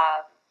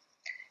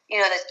 you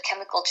know, the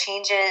chemical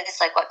changes,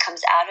 like what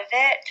comes out of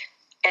it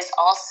is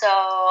also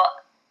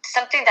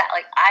something that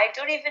like I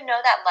don't even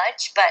know that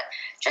much, but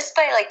just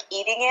by like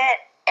eating it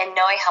and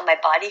knowing how my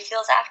body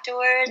feels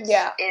afterwards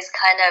is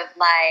kind of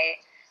my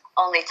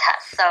only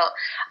test. So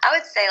I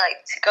would say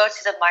like to go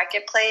to the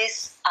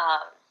marketplace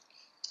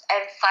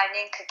and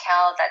finding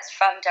cacao that's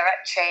from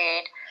direct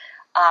trade.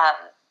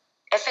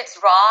 If it's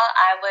raw,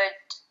 I would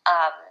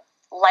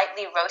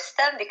lightly roast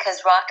them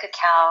because raw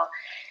cacao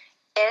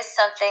is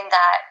something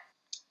that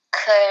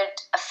could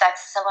affect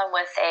someone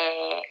with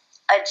a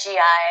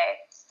GI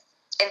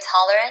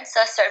intolerance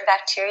of certain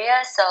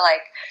bacteria. So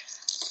like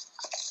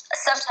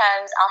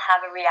sometimes I'll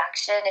have a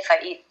reaction if I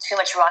eat too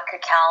much raw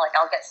cacao, like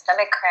I'll get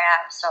stomach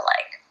cramps or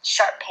like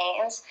sharp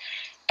pains.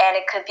 And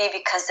it could be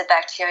because the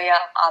bacteria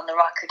on the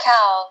raw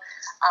cacao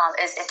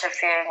is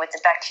interfering with the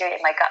bacteria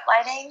in my gut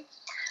lining.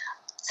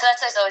 So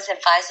that's why it's always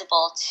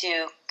advisable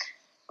to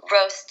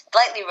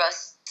lightly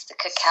roast the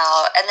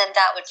cacao, and then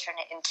that would turn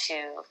it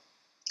into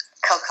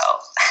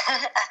cocoa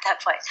at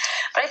that point.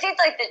 But I think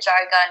like the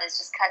jargon is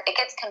just it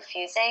gets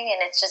confusing,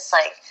 and it's just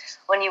like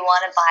when you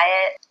want to buy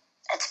it,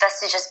 it's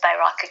best to just buy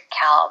raw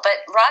cacao.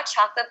 But raw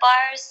chocolate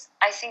bars,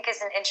 I think,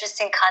 is an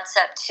interesting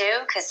concept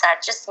too, because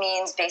that just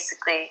means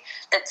basically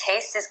the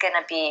taste is going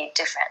to be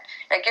different.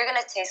 Like you're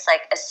going to taste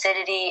like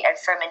acidity and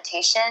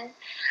fermentation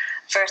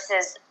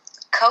versus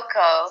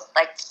cocoa,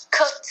 like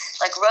cooked,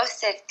 like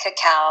roasted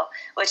cacao,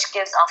 which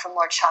gives off a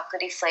more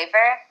chocolatey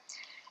flavor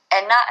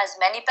and not as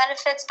many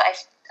benefits.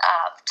 But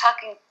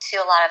talking to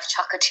a lot of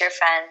chocolatier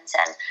friends,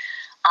 and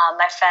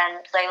my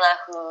friend Layla,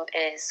 who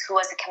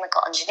was a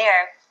chemical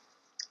engineer,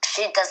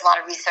 she does a lot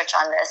of research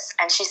on this,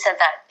 and she said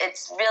that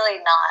it's really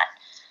not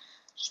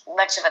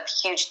much of a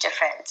huge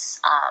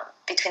difference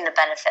between the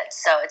benefits.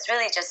 So it's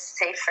really just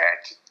safer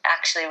to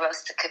actually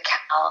roast the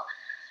cacao.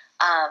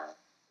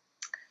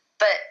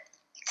 But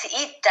to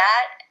eat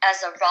that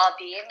as a raw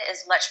bean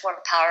is much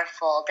more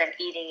powerful than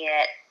eating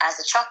it as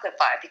a chocolate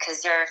bar,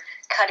 because you're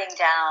cutting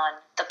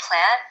down the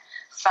plant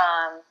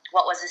from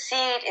what was a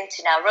seed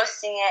into now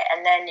roasting it,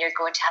 and then you're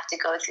going to have to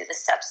go through the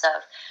steps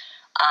of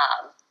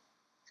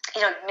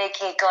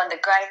making it go in the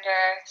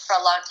grinder for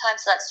a long time,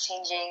 so that's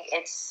changing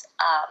its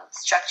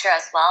structure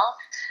as well.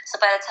 So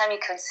by the time you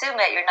consume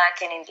it, you're not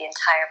getting the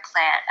entire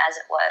plant as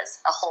it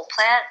was a whole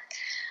plant.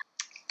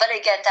 But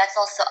again, that's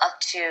also up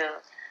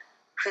to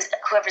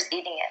whoever's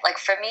eating it. Like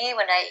for me,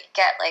 when I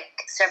get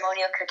like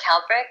ceremonial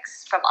cacao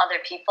bricks from other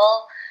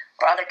people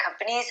or other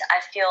companies,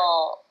 I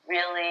feel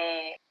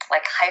really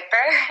like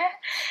hyper.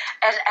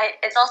 And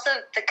it's also,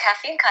 the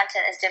caffeine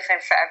content is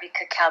different for every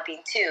cacao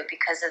bean too,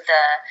 because of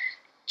the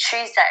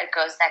trees that it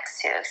grows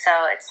next to.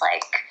 So it's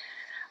like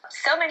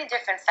so many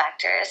different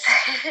factors.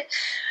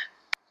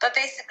 But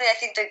basically, I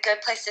think the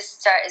good place to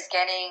start is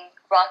getting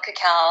raw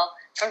cacao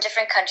from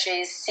different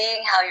countries,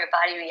 seeing how your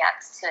body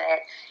reacts to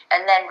it,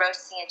 and then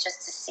roasting it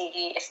just to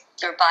see if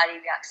your body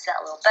reacts to that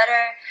a little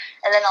better.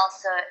 And then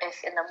also if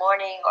in the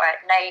morning or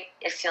at night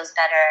it feels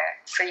better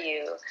for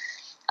you.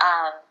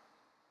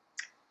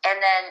 And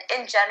then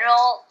in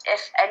general,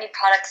 if any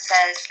product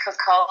says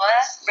cocoa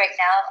right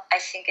now, I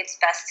think it's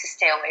best to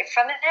stay away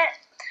from it.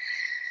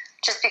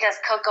 Just because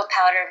cocoa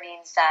powder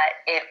means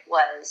that it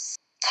was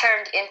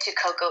turned into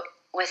cocoa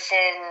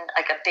within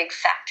like a big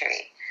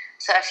factory.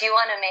 So if you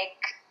want to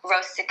make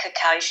roasted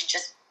cacao, you should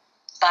just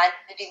buy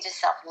the beans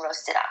yourself and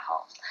roast it at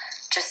home,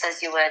 just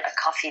as you would a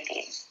coffee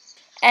bean.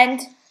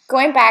 And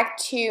going back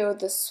to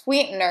the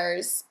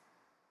sweeteners,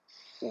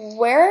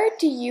 where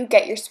do you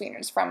get your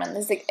sweeteners from? And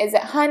is it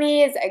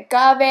honey? Is it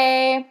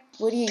agave?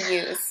 What do you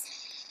use?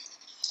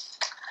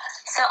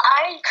 So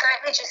I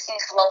currently just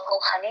use local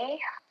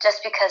honey,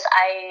 just because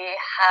I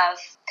have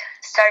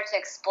started to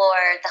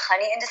explore the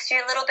honey industry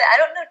a little bit. I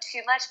don't know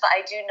too much, but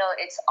I do know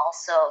it's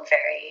also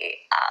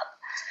very,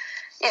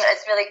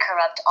 it's really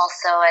corrupt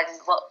also. And,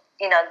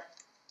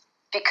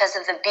 because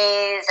of the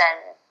bees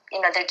and,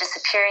 they're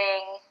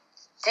disappearing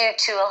due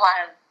to a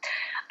lot of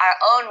our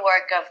own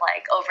work of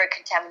like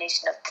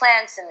over-contamination of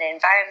plants and the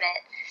environment.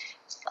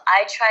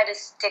 I try to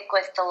stick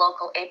with the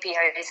local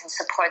apiaries and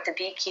support the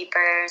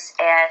beekeepers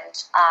and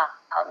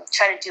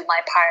try to do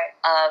my part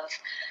of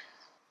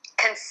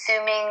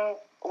consuming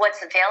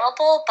what's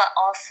available, but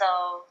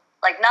also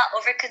like not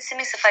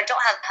over-consuming. So if I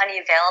don't have honey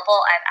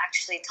available, I've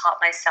actually taught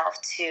myself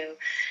to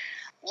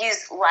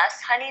use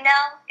less honey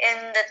now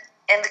in the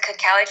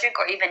cacao I drink,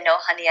 or even no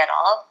honey at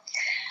all.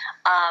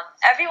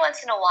 Every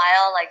once in a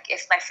while, like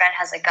if my friend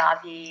has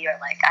agave or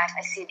like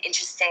I see an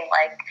interesting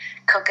like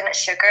coconut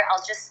sugar,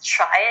 I'll just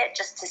try it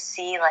just to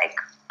see like,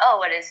 oh,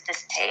 what is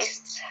this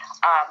taste?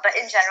 But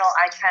in general,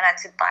 I try not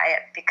to buy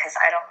it because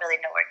I don't really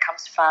know where it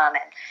comes from.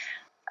 And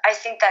I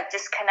think that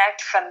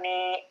disconnect from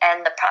me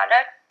and the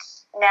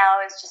product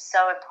now is just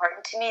so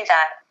important to me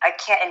that I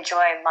can't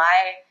enjoy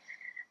my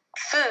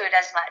food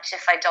as much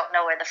if I don't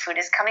know where the food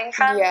is coming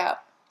from. Yeah.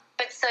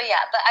 But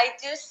I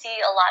do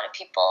see a lot of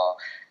people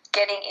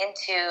getting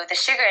into the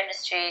sugar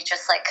industry,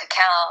 just like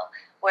cacao,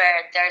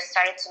 where they're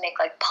starting to make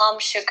like palm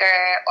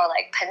sugar or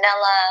like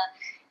panela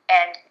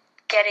and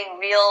getting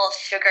real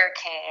sugar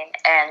cane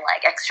and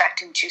like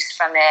extracting juice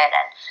from it.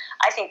 And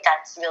I think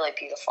that's really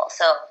beautiful.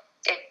 So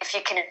if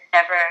you get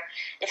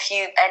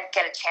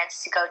a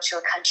chance to go to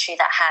a country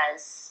that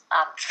has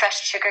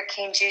fresh sugar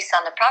cane juice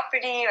on the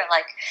property, or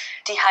like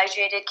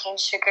dehydrated cane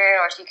sugar,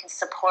 or you can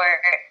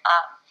support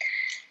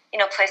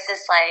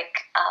places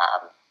like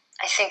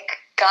I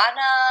think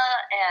Ghana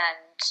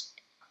and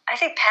I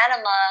think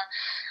Panama,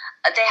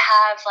 they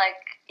have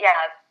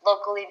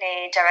locally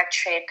made direct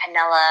trade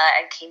panela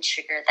and cane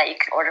sugar that you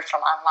can order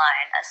from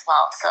online as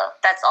well. So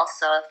that's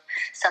also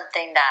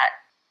something that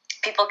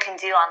people can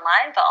do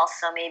online, but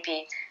also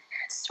maybe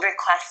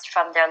request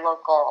from their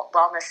local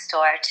wellness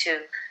store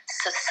to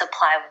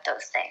supply with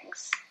those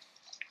things.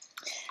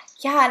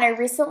 Yeah, and I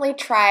recently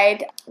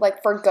tried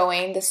like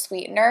forgoing the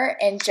sweetener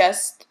and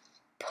just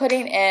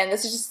putting in,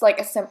 this is just like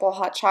a simple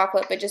hot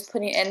chocolate, but just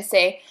putting in,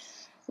 say,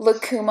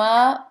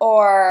 lucuma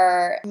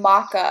or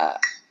maca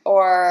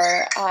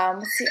or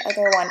what's the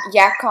other one?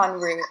 Yacon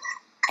root.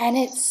 And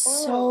it's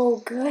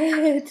so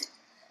good.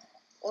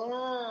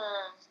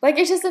 Like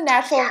it's just a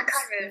natural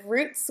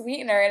root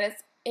sweetener, and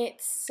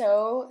it's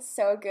so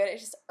good.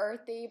 It's just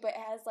earthy, but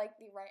it has like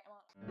the right amount.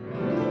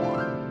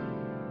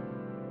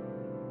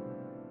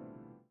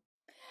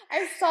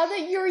 I saw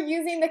that you were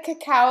using the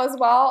cacao as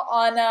well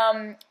on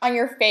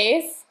your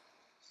face.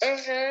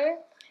 Mhm.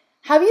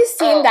 Have you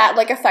seen that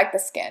like affect the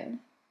skin?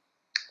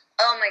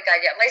 Oh my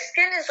god, yeah. My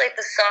skin is like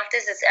the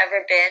softest it's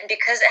ever been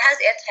because it has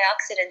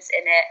antioxidants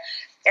in it,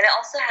 and it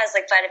also has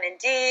like vitamin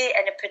D,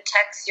 and it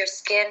protects your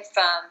skin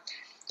from,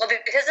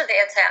 because of the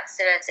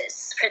antioxidants, it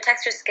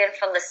protects your skin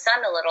from the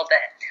sun a little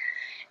bit.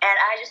 And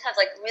I just have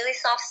like really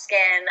soft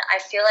skin. I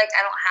feel like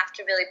I don't have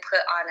to really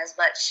put on as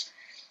much.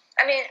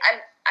 I mean,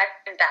 I've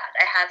been bad.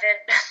 I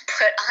haven't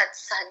put on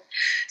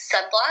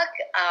sunblock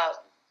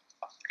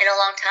in a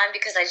long time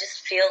because I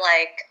just feel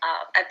like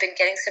I've been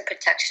getting some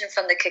protection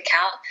from the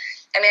cacao.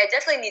 I mean, I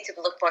definitely need to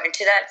look more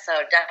into that,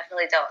 so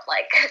definitely don't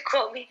like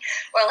quote me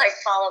or like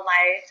follow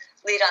my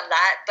lead on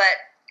that.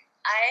 But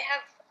I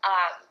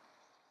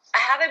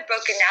haven't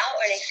broken out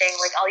or anything.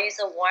 Like I'll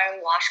use a warm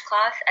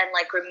washcloth and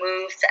like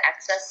remove the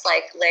excess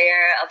like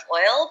layer of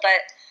oil.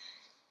 But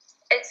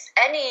it's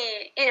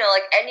any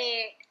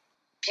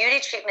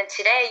beauty treatment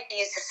today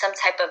uses some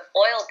type of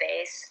oil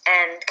base,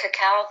 and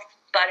cacao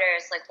butter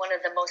is like one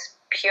of the most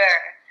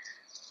pure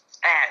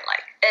and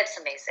like it's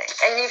amazing.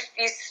 And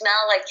you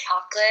smell like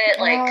chocolate,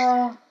 like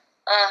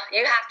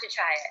you have to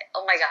try it.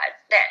 Oh my god!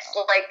 Then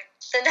like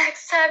the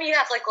next time you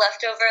have like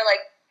leftover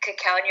like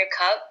cacao in your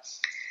cup,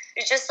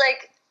 you just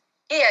like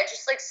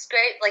just like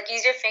scrape, like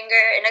use your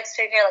index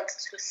finger, like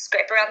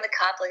scrape around the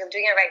cup, like I'm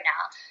doing it right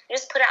now. You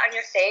just put it on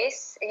your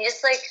face and you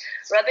just like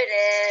rub it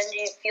in.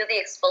 You feel the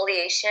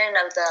exfoliation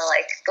of the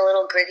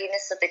little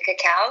grittiness of the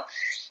cacao.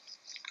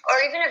 Or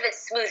even if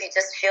it's smooth, you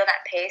just feel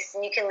that paste,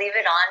 and you can leave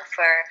it on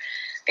for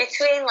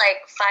between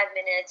like 5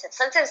 minutes, and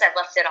sometimes I've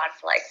left it on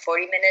for like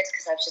 40 minutes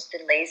because I've just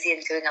been lazy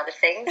and doing other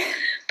things.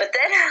 But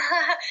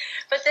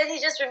then you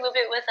just remove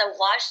it with a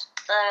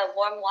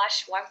warm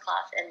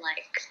cloth, and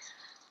like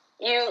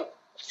you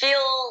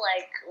feel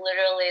like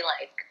literally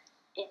like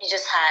you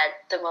just had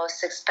the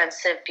most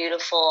expensive,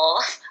 beautiful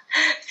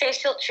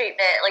facial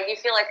treatment. Like you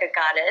feel like a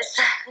goddess.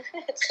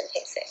 It's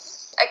amazing.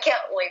 I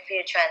can't wait for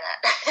you to try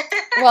that.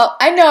 Well,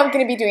 I know I'm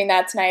going to be doing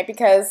that tonight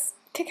because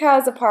cacao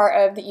is a part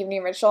of the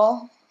evening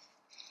ritual.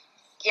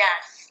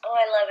 Yes. Oh,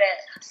 I love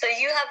it. So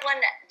you have one.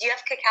 Do you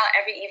have cacao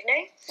every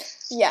evening?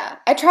 Yeah.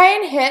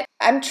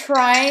 I'm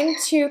trying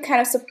to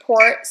kind of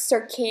support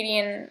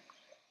circadian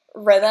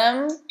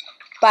rhythm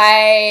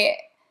by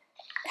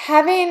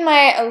having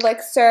my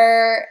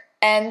elixir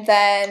and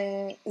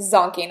then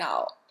zonking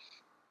out.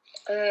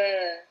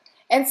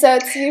 And so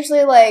it's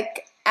usually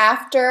like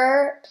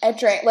after a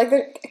drink, like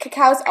the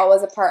cacao is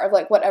always a part of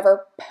like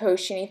whatever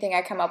potion-y thing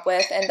I come up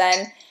with, and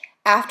then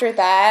after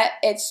that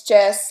it's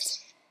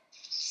just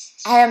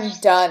I am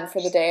done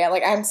for the day.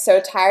 Like I'm so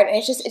tired, and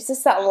it's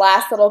just that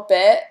last little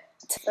bit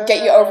to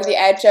get you over the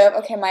edge of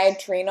okay, my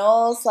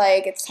adrenals,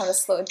 like it's time to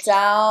slow it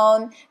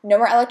down, no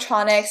more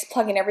electronics,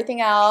 plugging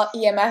everything out,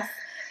 EMF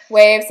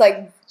waves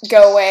like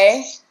go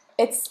away.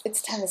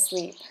 It's time to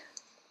sleep.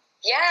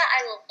 Yeah,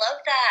 I love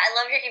that. I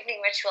love your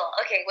evening ritual.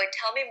 Okay, wait,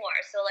 tell me more.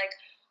 So, like,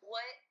 what?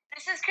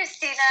 This is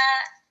Christina,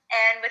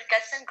 and with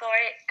Guts and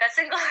Glory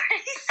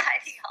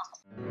signing off.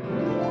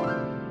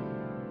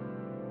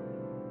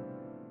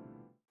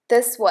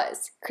 This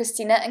was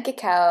Christina and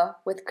Cacao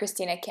with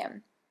Christina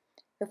Kim.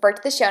 Refer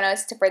to the show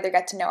notes to further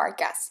get to know our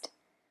guest.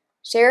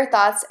 Share your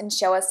thoughts and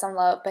show us some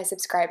love by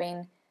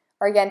subscribing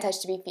or get in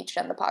touch to be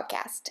featured on the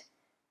podcast.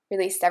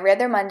 Released every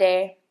other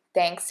Monday.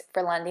 Thanks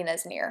for lending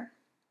us an ear.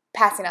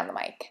 Passing on the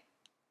mic.